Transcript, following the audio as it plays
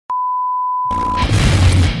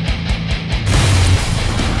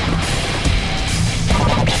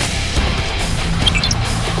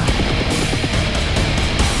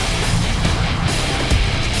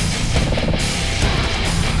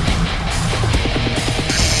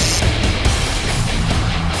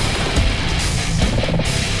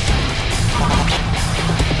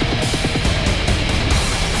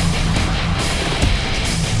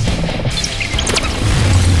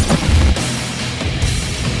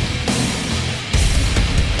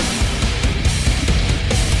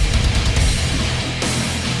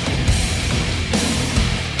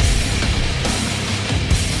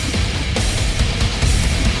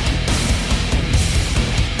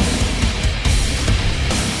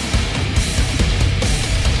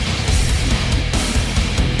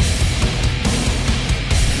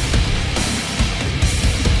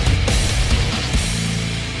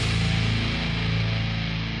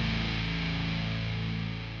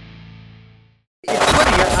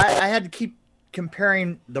funny. I had to keep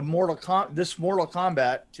comparing this Mortal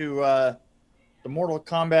Kombat to the Mortal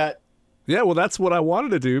Kombat. Yeah, well, that's what I wanted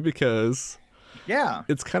to do because Yeah,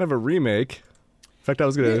 it's kind of a remake. In fact, I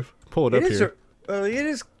was gonna pull it up is here. it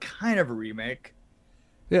is kind of a remake.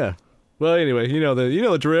 Yeah. Well, anyway, you know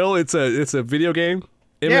the drill. It's a video game.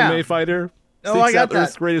 Yeah. MMA fighter Oh, I seeks got out that.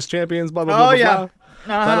 Earth's greatest champions. Blah blah blah Oh blah yeah. blah.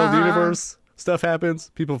 Battle of the Uh-huh. universe. Stuff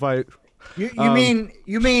happens. People fight. You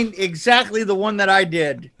mean exactly the one that I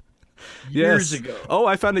did years Yes. ago? Oh,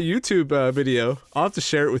 I found a YouTube video. I'll have to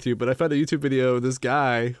share it with you, but I found a YouTube video. This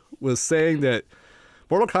guy was saying that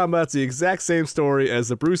Mortal Kombat's the exact same story as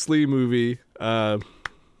the Bruce Lee movie, Enter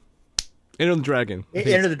the Dragon. I think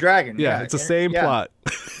Enter the Dragon. yeah, it's the same yeah. plot.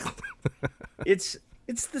 It's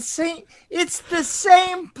the same. It's the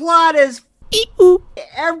same plot as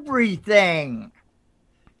everything.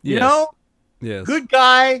 You Yes. know, Yes. good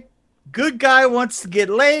guy wants to get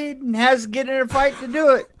laid and has to get in a fight to do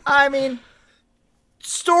it. I mean,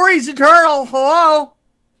 story's eternal. Hello.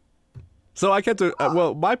 So I kept to.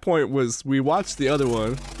 Well, my point was we watched the other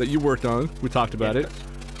one that you worked on. We talked about it.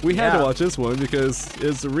 We had to Yeah. watch this one because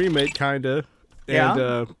it's a remake, kinda. And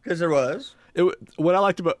Yeah, because there was.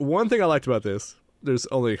 one thing I liked about this. There's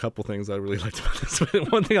only a couple things I really liked about this,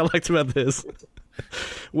 but one thing I liked about this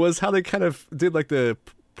was how they kind of did like the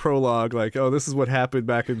prologue, like, oh, this is what happened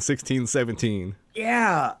back in 1617.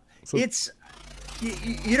 Yeah, So- it's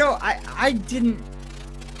I didn't.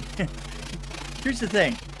 Here's the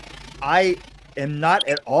thing, I am not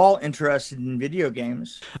at all interested in video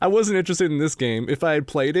games. I wasn't interested in this game. If I had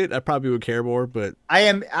played it, I probably would care more. But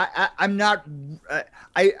I'm not.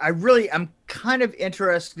 I really am kind of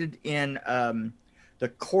interested in the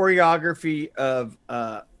choreography of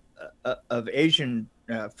Asian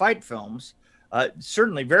fight films.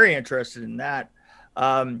 Certainly very interested in that.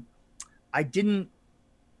 I didn't.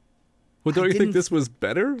 well, don't I you think didn't- this was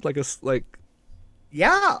better? Like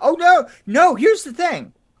Yeah. Oh no. Here's the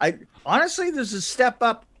thing. I honestly, there's a step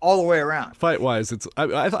up all the way around. fight wise, it's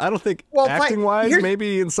I don't think Well, acting wise, here's-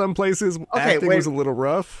 maybe in some places acting wait. was a little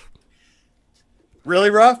rough. Really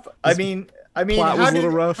rough. I mean, plot was a little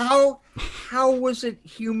rough. How was it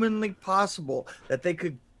humanly possible that they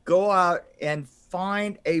could go out and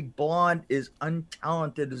find a blonde as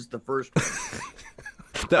untalented as the first one?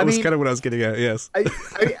 That was mean- kind of what I was getting at. Yes.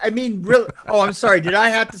 I mean, really. Oh, I'm sorry. Did I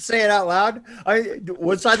have to say it out loud?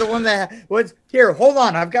 Was I the one that was here? Hold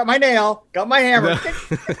on. I've got my nail. Got my hammer.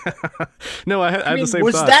 No, I had the same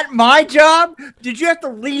was thought. that my job? Did you have to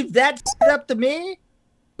leave that up to me?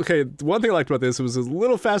 Okay, one thing I liked about this was it was a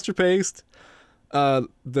little faster paced.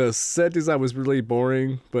 The set design was really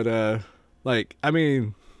boring, but like I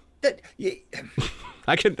mean, That,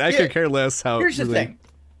 I could care less how. here's the really-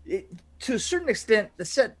 thing. To a certain extent, the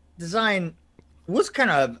set design was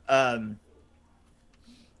kind of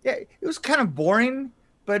it was kind of boring,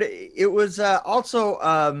 but it was also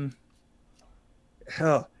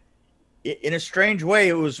in a strange way,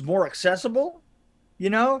 it was more accessible.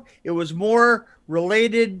 You know, it was more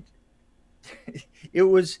related.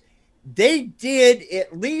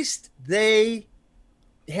 They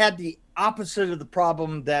had the opposite of the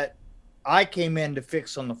problem that I came in to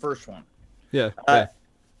fix on the first one. Yeah. yeah.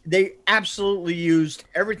 They absolutely used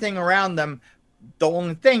everything around them. The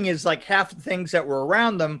only thing is, like, half the things that were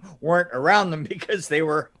around them weren't around them because they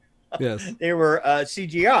were Yes.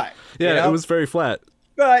 CGI. Yeah, you know? it was very flat.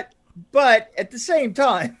 But at the same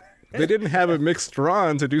time, They didn't have a mixed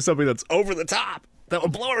drawn to do something that's over the top that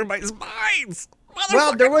would blow everybody's minds.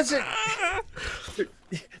 well, there Motherfucker. wasn't.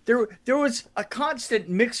 There was a constant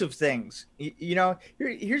mix of things. You know,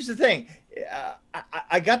 here's the thing.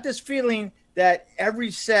 I got this feeling that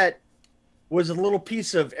every set was a little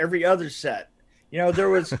piece of every other set. You know, there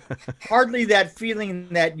was hardly that feeling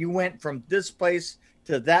that you went from this place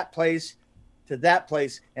to that place to that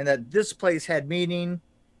place, and that this place had meaning,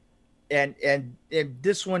 and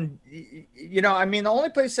this one, you know, I mean, the only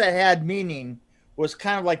place that had meaning was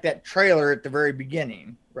kind of like that trailer at the very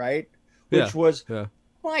beginning, right? Which was, Yeah.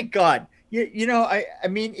 my God, you know, I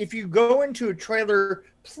mean, if you go into a trailer,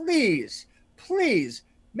 please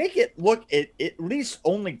make it look at least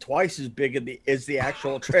only twice as big as the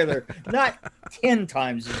actual trailer, not 10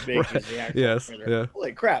 times as big as the actual Yes, trailer. yeah.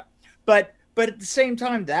 Holy crap! But at the same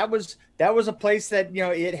time, that was a place that, you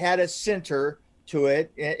know, it had a center to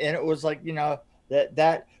it, and it was like, you know,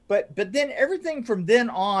 that. But then everything from then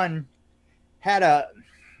on had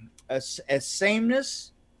a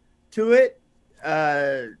sameness to it.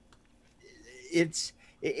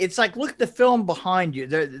 It's like, look at the film behind you.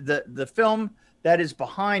 The film that is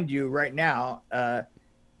behind you right now.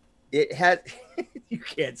 it had you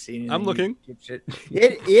can't see anything. I'm looking.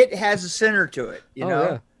 It has a center to it, you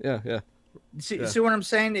know. Yeah. See what I'm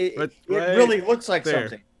saying? It Right really looks like there.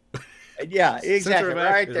 something. Yeah, exactly. of Right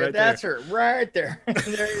action, there. right That's her. Right there.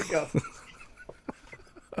 There you go.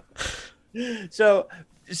 So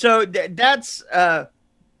that's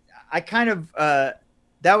I kind of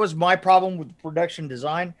that was my problem with the production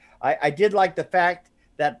design. I did like the fact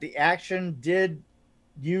that the action did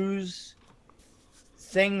use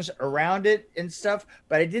things around it and stuff,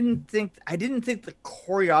 but I didn't think the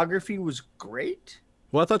choreography was great.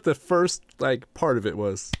 Well, I thought the first like part of it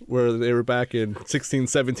was where they were back in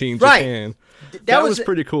 1617 Japan. Right. That was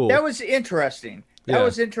pretty cool. That was interesting. That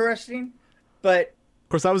was interesting, but of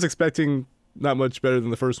course, I was expecting not much better than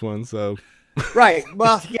the first one. So, right.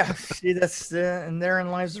 Well, yeah. See, that's and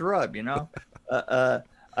therein lies the rub. You know, I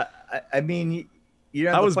mean, you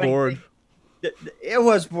know, I was bored. It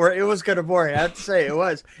was boring. It was kind of boring. I have to say, it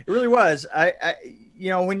was. It really was. You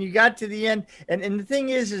know, when you got to the end, and the thing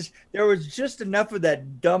is there was just enough of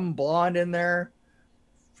that dumb blonde in there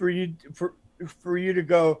for you to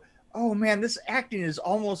go, oh man, this acting is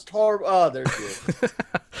almost horrible. Oh, there's good.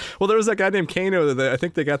 Well, there was that guy named Kano that I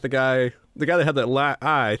think they got the guy that had that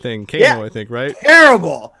eye thing. Kano, I think, right?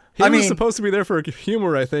 Terrible. He was supposed to be there for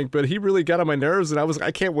humor, I think, but he really got on my nerves, and I was like,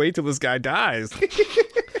 I can't wait till this guy dies.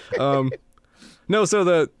 No,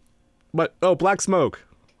 so Black Smoke.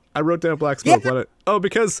 I wrote down Black Smoke. Yeah.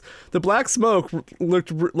 Because the Black Smoke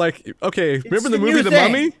looked like, okay, remember the movie The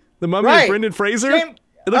Mummy? The Mummy with Brendan Fraser? It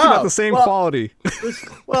looked about the same quality.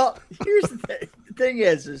 Well, here's the thing. The thing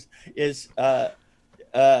is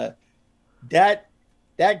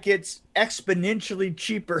that gets exponentially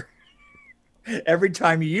cheaper every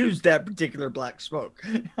time you use that particular Black Smoke.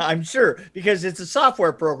 I'm sure, because it's a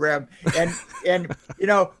software program, and you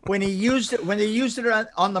know, when they used it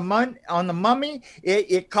on the Mummy,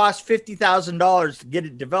 it cost $50,000 to get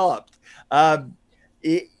it developed.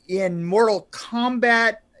 In Mortal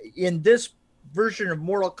Kombat, in this version of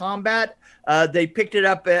Mortal Kombat, they picked it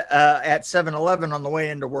up at 7-Eleven on the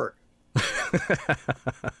way into work.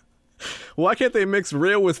 Why can't they mix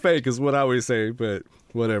real with fake is what I always say, but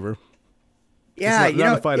whatever. Yeah, it's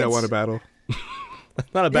not a fight I want to battle.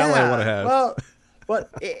 Not a battle I want to have. Well,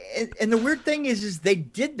 and the weird thing is they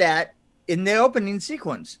did that in the opening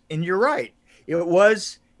sequence, and you're right. It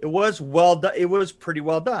was well done. It was pretty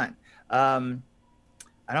well done. I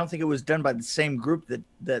don't think it was done by the same group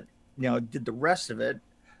that you know did the rest of it.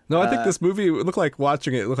 No, I think this movie looked like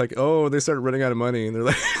watching it. It looked like, oh, they started running out of money, and they're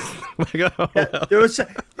like, oh, well. There was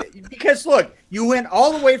because look, you went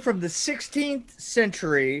all the way from the 16th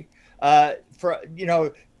century, to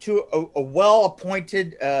a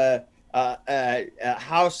well-appointed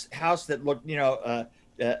house that looked,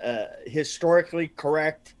 historically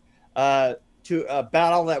correct, to a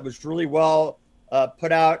battle that was really well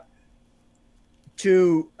put out,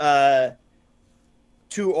 to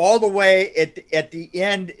all the way at the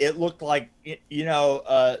end. It looked like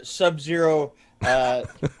Sub-Zero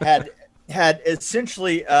had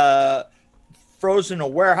essentially frozen a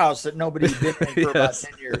warehouse that nobody had been in for about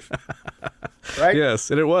 10 years. Right? Yes,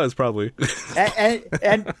 and it was probably. and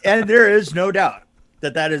there is no doubt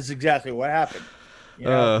that is exactly what happened. You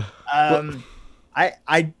know?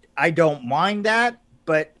 I don't mind that,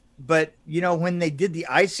 but when they did the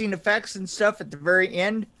icing effects and stuff at the very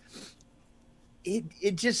end,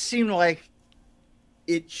 it just seemed like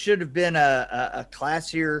it should have been a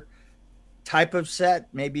classier type of set,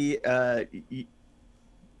 maybe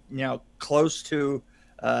close to.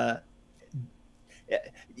 I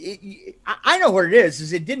know what it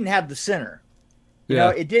is it didn't have the center.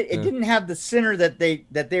 It didn't have the center that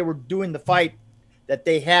they were doing the fight, that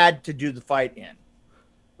they had to do the fight in.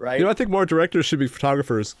 Right. I think more directors should be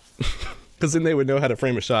photographers, because then they would know how to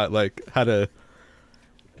frame a shot, like how to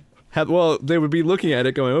have. Well, they would be looking at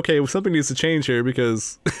it, going, "Okay, well, something needs to change here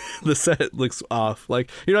because the set looks off." Like,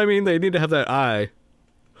 you know what I mean? They need to have that eye.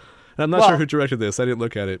 And I'm not sure who directed this. I didn't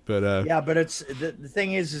look at it, but yeah. But it's the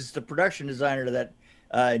thing is the production designer that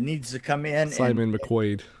needs to come in. Simon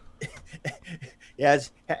McQuaid.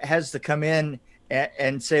 has to come in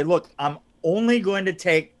and say, "Look, I'm only going to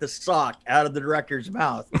take the sock out of the director's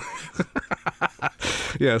mouth."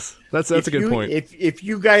 Yes, that's a good point. If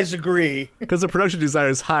you guys agree, because the production designer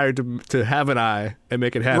is hired to have an eye and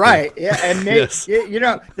make it happen, right? Yeah, and make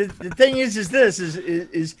the thing is this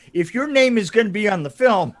is if your name is going to be on the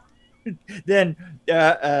film, then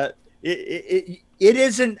it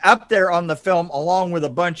isn't up there on the film along with a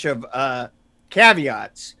bunch of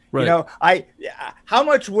caveats. Right. How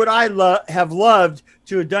much would I have loved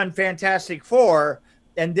to have done Fantastic Four,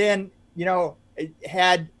 and then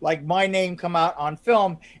had like my name come out on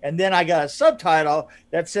film, and then I got a subtitle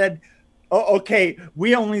that said, "Oh, okay,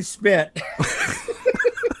 we only spent."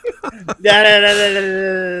 Well,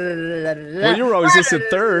 you were always listed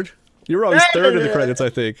third. You were always third in the credits, I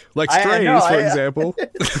think. Like Strays, for example.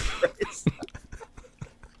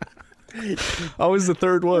 Always the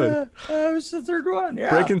third one. I was the third one. Yeah.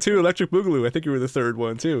 Breaking 2, Electric Boogaloo. I think you were the third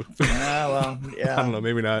one too. Well, yeah. I don't know.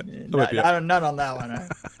 Maybe not. Not on that one.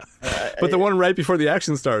 But the one right before the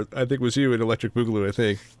action start, I think, was you in Electric Boogaloo. I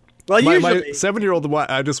think. Well, my usually 7-year-old,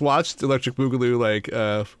 I just watched Electric Boogaloo like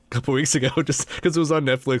a couple weeks ago, just because it was on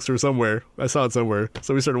Netflix or somewhere. I saw it somewhere,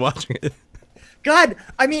 so we started watching it. God,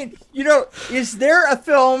 I mean, is there a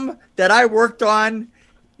film that I worked on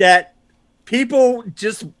that people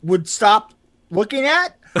just would stop looking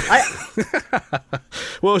at?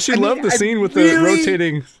 Well, she loved the scene with the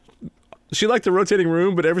rotating. She liked the rotating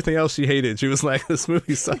room, but everything else she hated. She was like, "This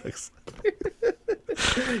movie sucks."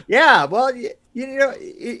 Yeah, well,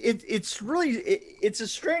 it's really it's a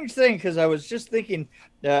strange thing, because I was just thinking,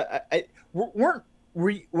 was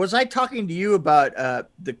I talking to you about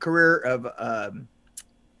the career of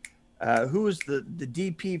who was the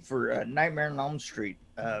DP for Nightmare on Elm Street?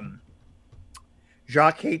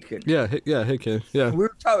 Jacques Haitkin. Yeah, Haitkin. Yeah. We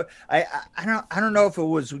were talking. I don't know if it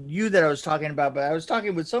was you that I was talking about, but I was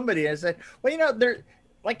talking with somebody, and I said, well, they're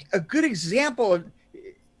like a good example of.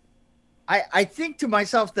 I think to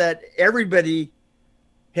myself that everybody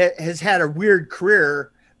has had a weird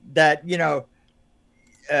career that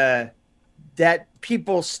that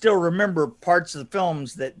people still remember parts of the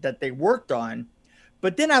films that they worked on,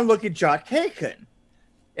 but then I look at Jacques Haitkin,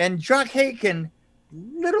 and Jacques Haitkin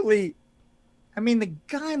literally. I mean, the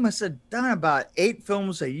guy must have done about 8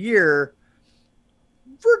 films a year,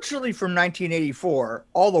 virtually from 1984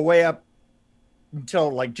 all the way up until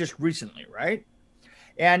like just recently, right?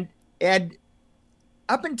 And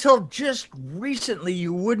up until just recently,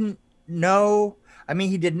 you wouldn't know. I mean,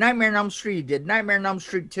 he did Nightmare on Elm Street. He did Nightmare on Elm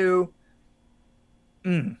Street 2.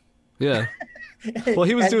 Yeah. Well,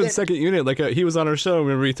 he was doing Second Unit. Like he was on our show.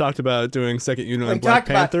 Remember, he talked about doing Second Unit on Black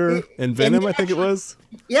Panther and Venom, I think it was.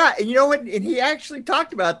 Yeah, and you know what? And he actually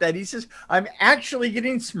talked about that. He says, "I'm actually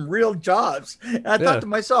getting some real jobs." And I thought to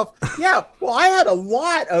myself, "Yeah, well, I had a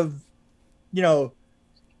lot of,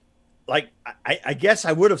 like I guess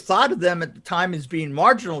I would have thought of them at the time as being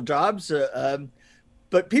marginal jobs,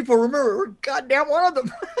 but people remember goddamn one of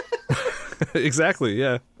them." Exactly.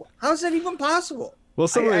 Yeah. How's that even possible? Well,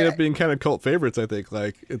 some ended up being kind of cult favorites, I think.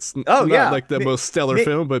 Like, it's not like the most stellar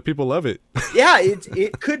film, but people love it. Yeah,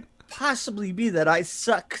 it could possibly be that I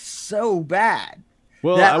suck so bad.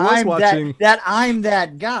 Well, I was watching... I'm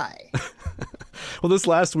that guy. Well, this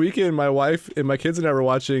last weekend, my wife and my kids and I were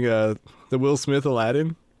watching the Will Smith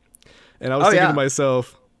Aladdin. And I was thinking to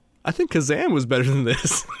myself, I think Kazam was better than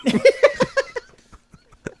this.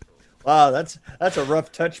 Wow, that's a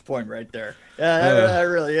rough touch point right there. Yeah, that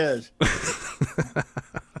really is. I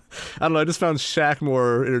don't know. I just found Shaq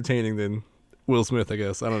more entertaining than Will Smith, I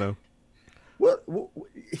guess. I don't know. Well,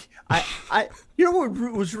 I what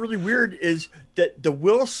was really weird is that the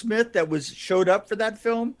Will Smith that showed up for that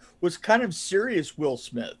film was kind of serious Will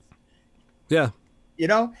Smith. Yeah.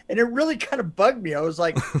 And it really kind of bugged me. I was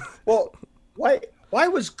like, well, why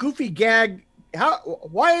was Goofy Gag?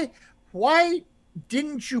 Why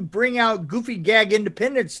didn't you bring out Goofy Gag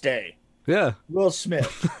Independence Day? Yeah. Will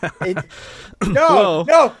Smith.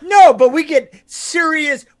 No, but we get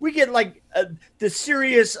serious. We get like the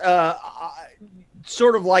serious,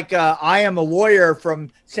 sort of like I Am a Lawyer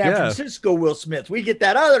from San Francisco Will Smith. We get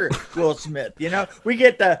that other Will Smith, we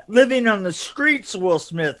get the Living on the Streets Will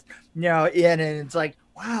Smith, and it's like,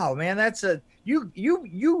 wow, man, that's you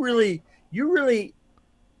really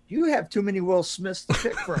you have too many Will Smiths to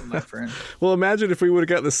pick from, my friend. Well, imagine if we would have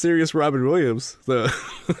got the serious Robin Williams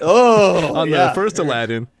on the first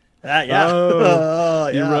Aladdin. You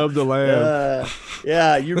rubbed the lamb.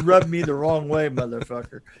 You rubbed me the wrong way,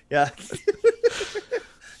 motherfucker. Yeah.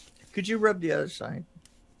 Could you rub the other side?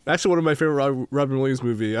 Actually, one of my favorite Robin Williams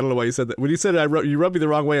movie. I don't know why you said that. When you said you rubbed me the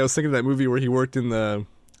wrong way, I was thinking of that movie where he worked in the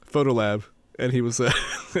photo lab and he was. I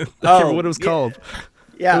can't remember what it was called.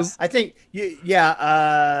 Yeah, I think.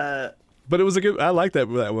 But it was a good. I like that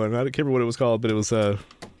one. I can't remember what it was called, but it was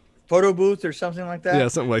photo booth or something like that. Yeah,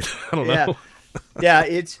 something like that. I don't know. Yeah,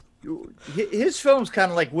 it's his films kind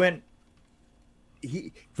of like went.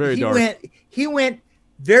 Very dark. He went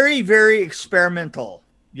very, very experimental.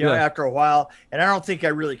 After a while, and I don't think I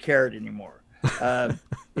really cared anymore.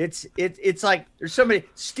 It's like there's somebody.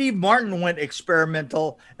 Steve Martin went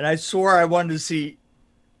experimental, and I swore I wanted to see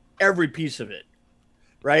every piece of it.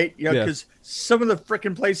 right? You know, Yeah. because some of the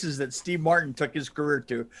freaking places that Steve Martin took his career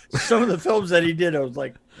to, some of the films that he did, I was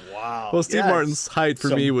like, wow. Well, Steve yes, Martin's height for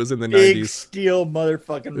some me was in the big 90s. steel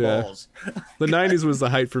motherfucking Yeah. balls. The 90s was the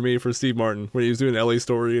height for me for Steve Martin when he was doing LA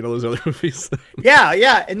Story and all those other movies.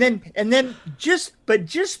 Yeah, and then just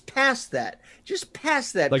past that,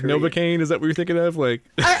 Like period, Novocaine, is that what you're thinking of? Like,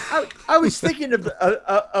 I was thinking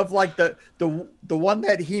of like the one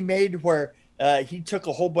that he made where he took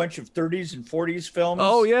a whole bunch of 30s and 40s films.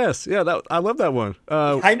 oh yes, yeah, I love that one.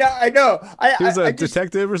 I know. He was a I just,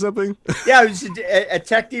 detective or something. yeah, it was a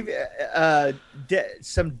detective.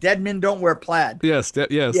 Some dead men don't wear plaid. Yes,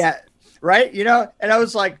 yes. Yeah, right. You know, and I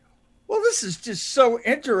was like, well, this is just so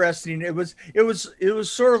interesting. It was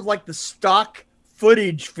sort of like the stock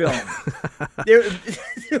footage film.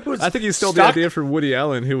 It was I think he stole the idea from Woody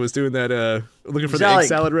Allen, who was doing that, looking for the egg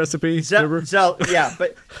salad recipe. Remember? Yeah,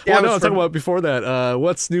 but well, no, I'm talking about before that.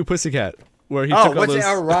 What's New Pussycat? Where he took all those.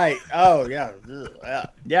 Oh, right. Oh, yeah,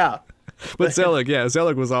 yeah. But Zelig, yeah,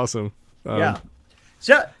 Zelig was awesome. Yeah,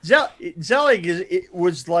 Zelig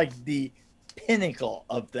was like the pinnacle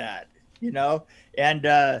of that, you know, and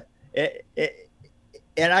I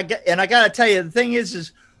gotta tell you, the thing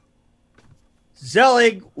is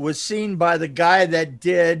Zelig was seen by the guy that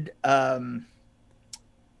did what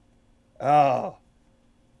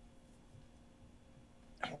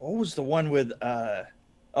was the one with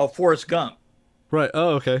Forrest Gump. Right.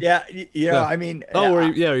 Oh, okay. Yeah, you know, I mean,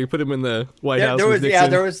 where you put him in the White House. With Nixon.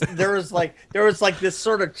 There was like this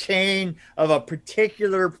sort of chain of a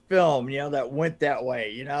particular film, you know, that went that way,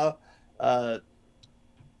 you know, and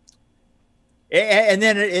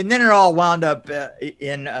then it all wound up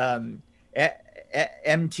in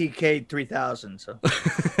MTK 3000. So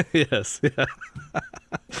yes, yeah.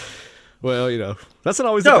 Well, you know, that's not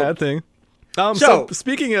always a bad thing. So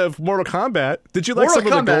speaking of Mortal Kombat, did you like some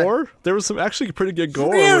of the gore? There was some actually pretty good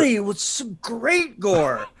gore. Really, it was some great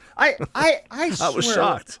gore. I swear. I was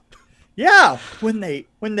shocked. Yeah, when they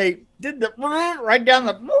did the right down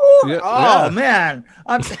the. Man,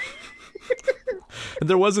 And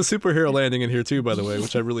there was a superhero landing in here too, by the way,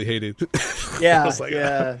 which I really hated. Yeah,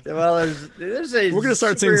 yeah. Well, there's a. We're gonna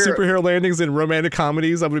start seeing superhero landings in romantic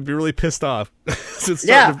comedies. I'm gonna be really pissed off.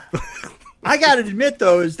 I gotta admit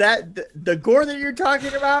though, is that the gore that you're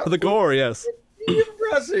talking about? The gore, yes.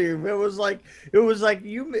 Impressive. It was like you're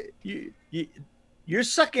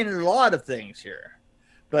sucking in a lot of things here,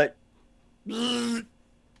 but it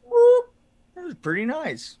was pretty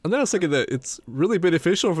nice. And then I was thinking that it's really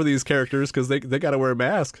beneficial for these characters because they got to wear a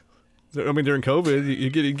mask. I mean, during COVID, you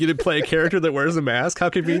get to play a character that wears a mask. How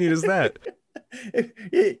convenient is that?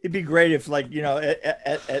 It'd be great if, like, you know,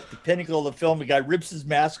 at the pinnacle of the film, the guy rips his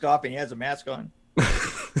mask off and he has a mask on.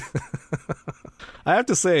 I have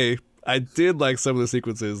to say, I did like some of the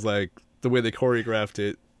sequences, like the way they choreographed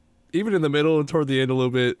it, even in the middle and toward the end a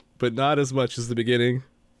little bit, but not as much as the beginning.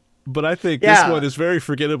 But I think this one is very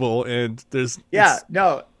forgettable, and there's I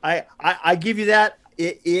give you that.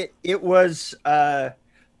 It was, but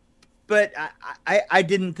I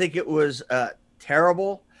didn't think it was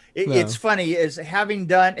terrible. It's funny, as having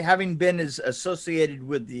been as associated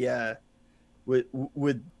with the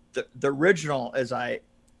with the original as I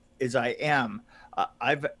am.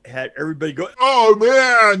 I've had everybody go, "Oh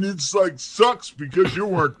man, it's like sucks because you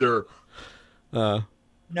weren't there."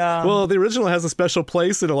 No. Well, the original has a special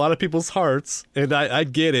place in a lot of people's hearts, and I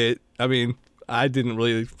get it. I mean, I didn't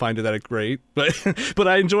really find it that great, but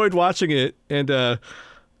I enjoyed watching it. And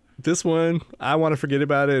this one, I want to forget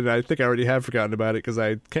about it, and I think I already have forgotten about it because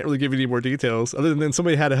I can't really give you any more details other than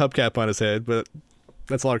somebody had a hubcap on his head, but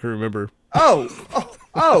that's all I can remember.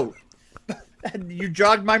 Oh. You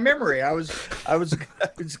jogged my memory. I was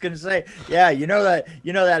going to say, yeah, you know that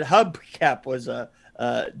hubcap was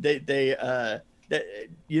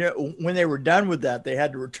you know, when they were done with that, they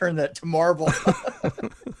had to return that to Marvel.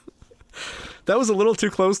 That was a little too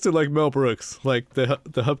close to like Mel Brooks, like the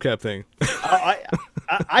hubcap thing.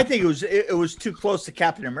 I think it was too close to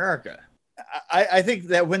Captain America. I think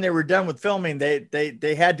that when they were done with filming,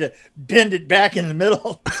 they had to bend it back in the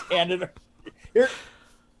middle and it here.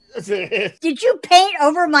 Did you paint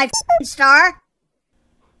over my star?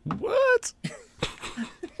 What?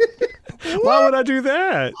 Why would I do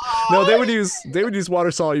that? No, they would use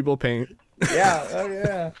water soluble paint. Yeah,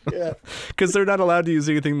 oh yeah. Because they're not allowed to use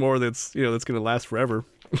anything more that's going to last forever.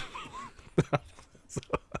 So,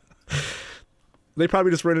 they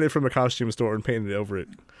probably just rented it from a costume store and painted over it.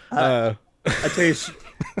 I want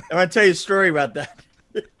to tell you a story about that.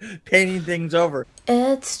 Painting things over.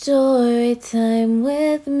 It's story time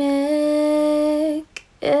with Mick.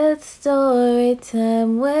 It's story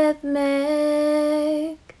time with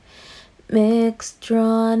Mick.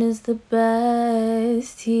 Mixtron is the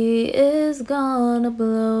best. He is gonna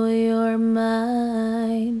blow your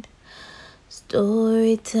mind.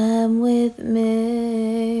 Story time with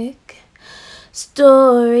Mick.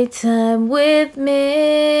 Story time with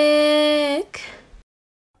Mick.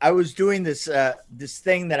 I was doing this this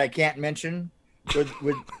thing that I can't mention with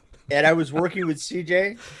and I was working with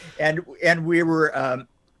CJ, and we were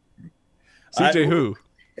CJ who?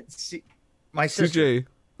 My sister. CJ.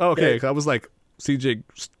 Oh, okay. I was like CJ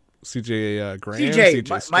Graham, CJ,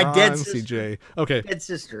 CJ my dead Strawn, sister. CJ. Okay. Dead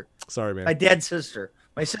sister. Sorry, man. My dead sister.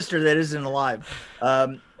 My sister that isn't alive.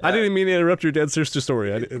 I didn't mean to interrupt your dead sister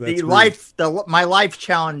story. My life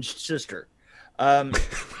challenged sister.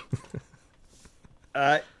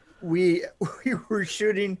 We were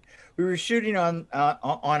shooting on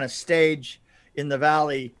a stage in the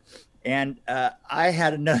valley, and I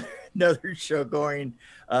had another show going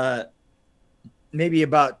maybe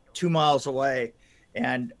about 2 miles away,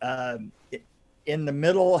 and in the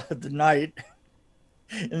middle of the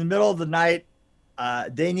night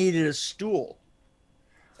they needed a stool,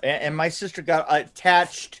 and my sister got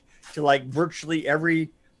attached to like virtually every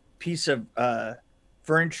piece of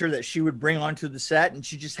furniture that she would bring onto the set, and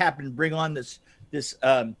she just happened to bring on this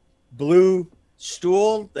blue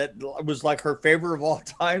stool that was like her favorite of all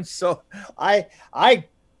time. So I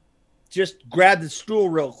just grabbed the stool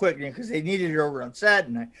real quick because they needed it over on set,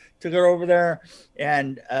 and I took it over there,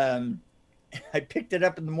 and I picked it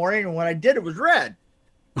up in the morning, and when I did, it was red.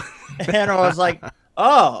 And I was like,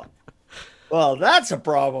 oh, well, that's a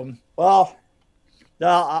problem. Well,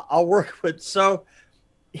 I'll work with. So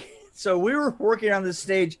we were working on this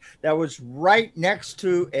stage that was right next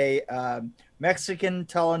to a Mexican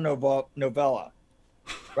telenovela,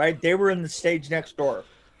 right? They were in the stage next door.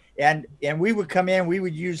 And we would come in, we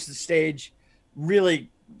would use the stage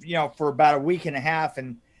really, for about a week and a half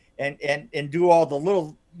and do all the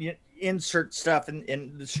little insert stuff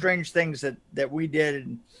and the strange things that we did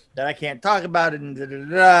and that I can't talk about and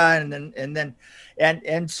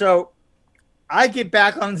so I get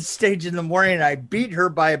back on the stage in the morning and I beat her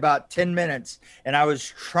by about 10 minutes, and I was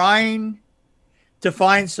trying to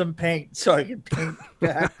find some paint so I could paint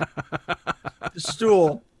back the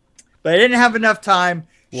stool, but I didn't have enough time.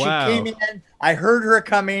 Wow. She came in, I heard her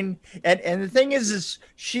coming, and the thing is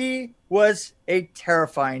she was a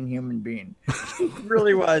terrifying human being. She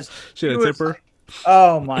really was. She had a temper? Like,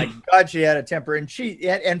 oh my God, she had a temper, and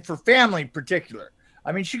and for family in particular.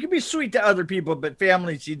 I mean, she could be sweet to other people, but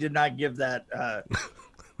family, she did not give that,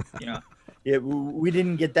 we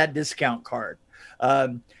didn't get that discount card.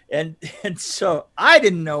 And so I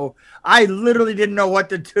literally didn't know what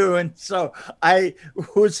to do. And so I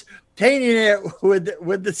was painting it with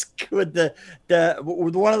one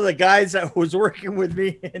of the guys that was working with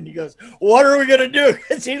me. And he goes, what are we going to do?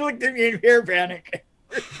 Because he looked at me in fear panic.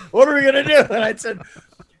 What are we going to do? And I said,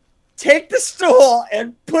 take the stool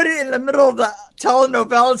and put it in the middle of the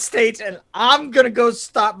telenovela stage, and I'm going to go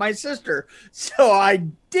stop my sister. So I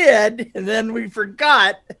did, and then we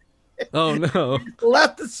forgot. Oh, no.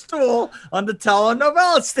 Left the stool on the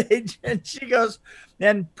telenovela stage, and she goes,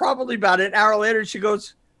 and probably about an hour later, she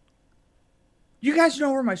goes, you guys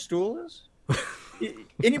know where my stool is?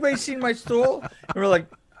 Anybody seen my stool? And we're like,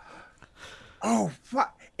 oh,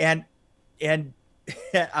 fuck. And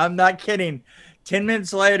I'm not kidding. 10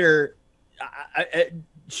 minutes later,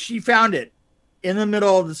 she found it in the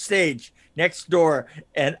middle of the stage next door.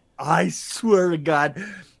 And I swear to God,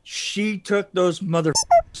 she took those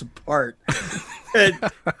motherfuckers apart. And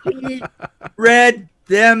she read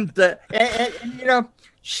them. And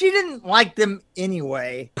she didn't like them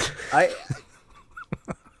anyway.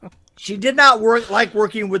 She did not like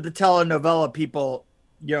working with the telenovela people,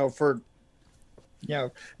 for,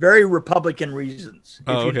 very Republican reasons.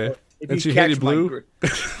 Oh, okay. And she hated blue?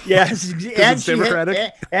 Yes. And it's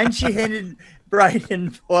Democratic? And she hated bright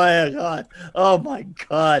and boy, God. Oh my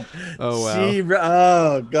God. Oh, wow.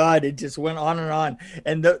 Oh God. It just went on and on.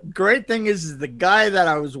 And the great thing is the guy that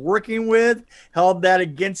I was working with held that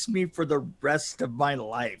against me for the rest of my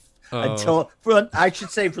life. I should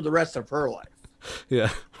say for the rest of her life. Yeah.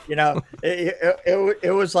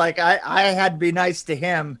 It was like I had to be nice to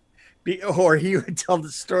him. Or he would tell the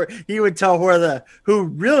story. He would tell who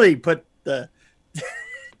really put the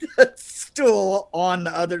stool on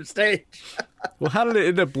the other stage. Well, how did it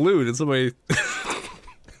end up blue? Did somebody?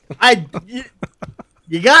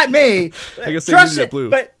 You got me. I guess they needed it blue.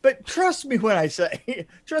 But trust me when I say,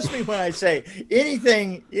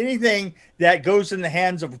 anything that goes in the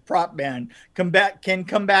hands of a prop man can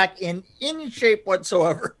come back in any shape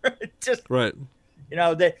whatsoever. Just right.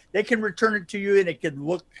 they can return it to you, and it could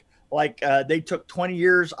look like they took 20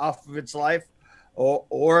 years off of its life,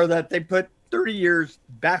 or that they put 30 years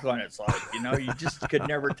back on its life. You know, you just could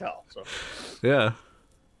never tell. So Yeah.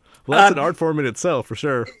 Well, that's an art form in itself, for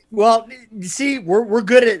sure. well, you see, we're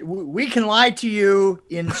good at, we can lie to you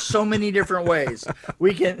in so many different ways.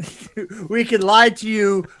 We can lie to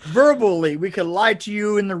you verbally. We could lie to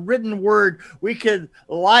you in the written word. We could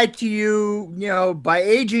lie to you, you know, by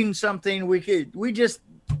aging something. We just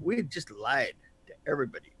lied to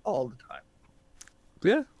everybody all the time.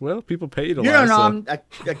 Yeah, well, people pay you to You lie. don't know,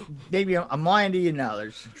 so maybe I'm lying to you now.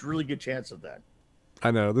 There's a really good chance of that.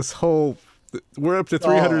 I know this whole. We're up to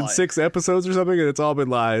 306 episodes or something, and it's all been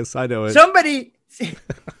lies. I know it. Somebody,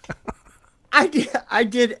 I did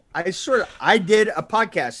a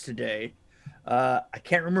podcast today. I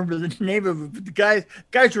can't remember the name of it, but the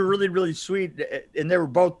guys were really, really sweet, and they were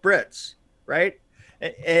both Brits, right?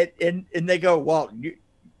 And they go, well,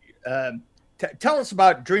 tell us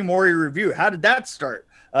about Dream Warrior Review. How did that start?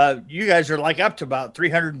 You guys are like up to about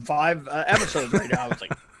 305 episodes right now. I was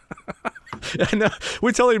like, I know.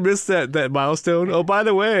 We totally missed that milestone. Oh, by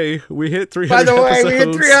the way, we hit 300 by the way, episodes. we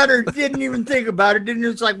hit 300. Didn't even think about it. Didn't.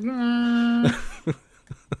 It's like,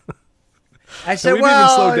 I said, So we well,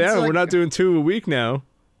 didn't slow it's down. like- We're not doing 2 a week now.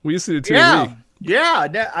 We used to do 2 a yeah, week.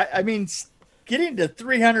 yeah. I mean, getting to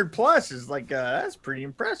 300 plus is like that's pretty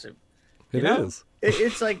impressive. It You know? is.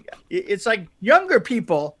 It's like younger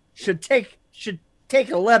people should take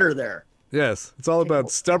a letter there. Yes. It's all about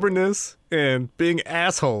stubbornness and being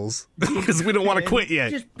assholes because we don't want to quit yet.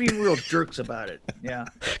 Just being real jerks about it. Yeah.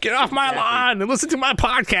 Get off my lawn and listen to my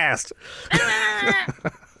podcast.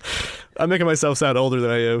 I'm making myself sound older than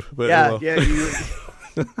I am. But Yeah. well.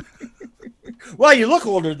 Yeah. Well, you look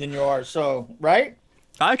older than you are, so right.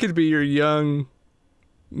 I could be your young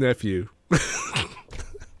nephew.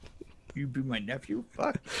 You be my nephew.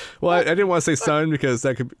 Fuck. Well, I didn't want to say son because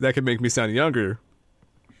that could make me sound younger.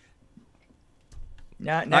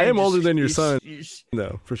 Now I am you older than your you- son. you-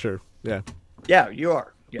 No, for sure. Yeah. Yeah, you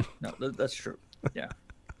are. Yeah, no, that's true. Yeah,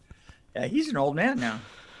 yeah, he's an old man now.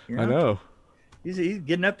 You I know. He's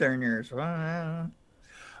getting up there in years.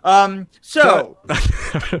 So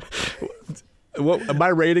What my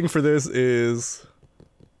rating for this is,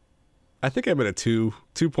 I think I'm at a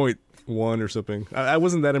 2.1 or something. I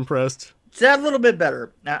wasn't that impressed. it's that a little bit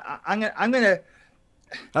better. Now, I'm gonna.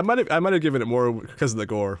 I might have given it more because of the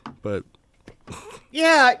gore, but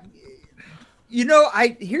Yeah, you know,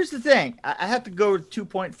 here's the thing. I have to go with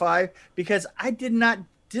 2.5 because I did not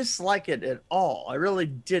dislike it at all. I really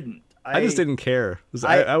didn't. I just didn't care.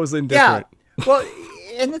 I was indifferent. Yeah. Well,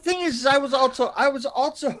 and the thing is, I was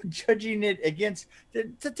also judging it against.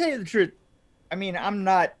 To tell you the truth, I mean, I'm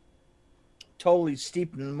not totally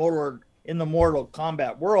steeped in the Mortal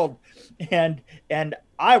Kombat world, and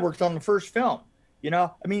I worked on the first film. You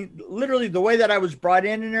know, I mean, literally the way that I was brought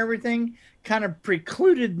in and everything kind of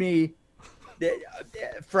precluded me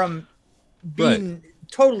from being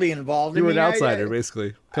totally involved. You were I mean, an outsider,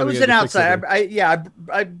 basically. I was an outsider.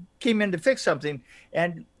 I came in to fix something,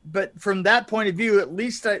 but from that point of view, at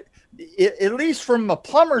least from a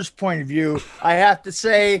plumber's point of view, I have to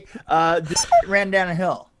say, this ran down a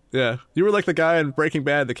hill. Yeah, you were like the guy in Breaking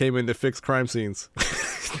Bad that came in to fix crime scenes.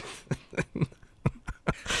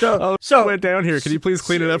 So It went down here. Can you please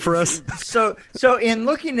clean it up for us? So in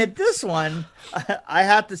looking at this one, I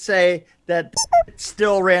have to say that it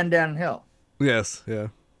still ran downhill Yes, yeah.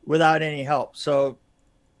 without any help. So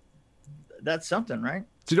that's something, right?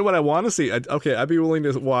 Do you know what I want to see? I'd be willing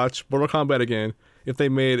to watch Mortal Kombat again if they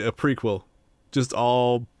made a prequel, just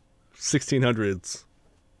all 1600s.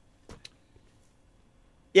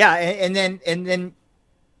 Yeah, and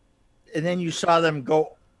then you saw them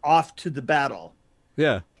go off to the battle.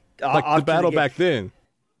 Yeah, Off like the to battle game. back then.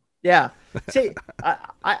 Yeah. See, I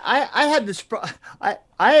had this.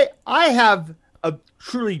 I have a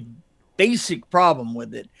truly basic problem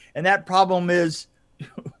with it, and that problem is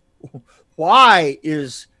why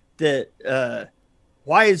is the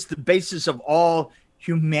basis of all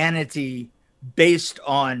humanity based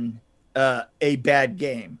on a bad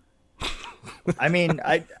game? I mean,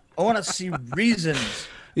 I want to see reasons.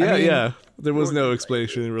 Yeah, I mean, yeah. There was no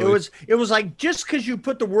explanation really. It was like, just because you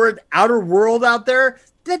put the word outer world out there,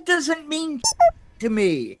 that doesn't mean to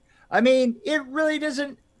me. I mean, it really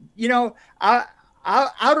doesn't. You know,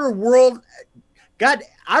 outer world. God,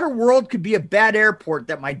 outer world could be a bad airport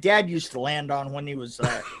that my dad used to land on when he was,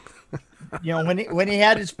 you know, when he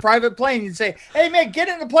had his private plane. He'd say, "Hey man, get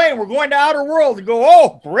in the plane. We're going to outer world." And go,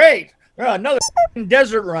 "Oh, great, another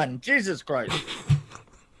desert run." Jesus Christ.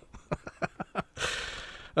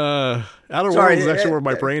 Outer Sorry, World is actually where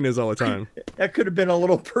my brain is all the time. That could have been a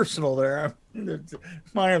little personal there.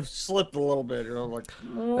 Might have slipped a little bit. You know, like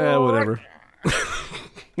Whatever.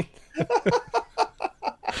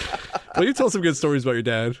 Well, you told some good stories about your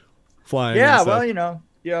dad flying. Yeah, and stuff.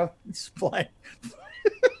 well, it's flying.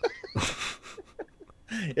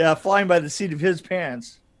 Yeah, flying by the seat of his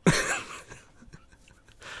pants.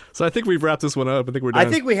 So I think we've wrapped this one up. I think we're done. I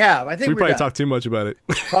think we have. I think we we're probably done. talked too much about it.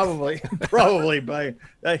 Probably. But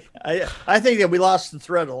I think that we lost the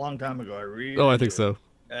thread a long time ago. I really Oh, I think so.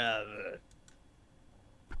 No,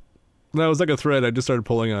 it was like a thread. I just started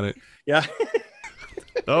pulling on it. Yeah.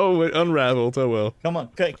 Oh, it unraveled. Oh well. Come on,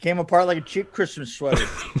 came apart like a cheap Christmas sweater.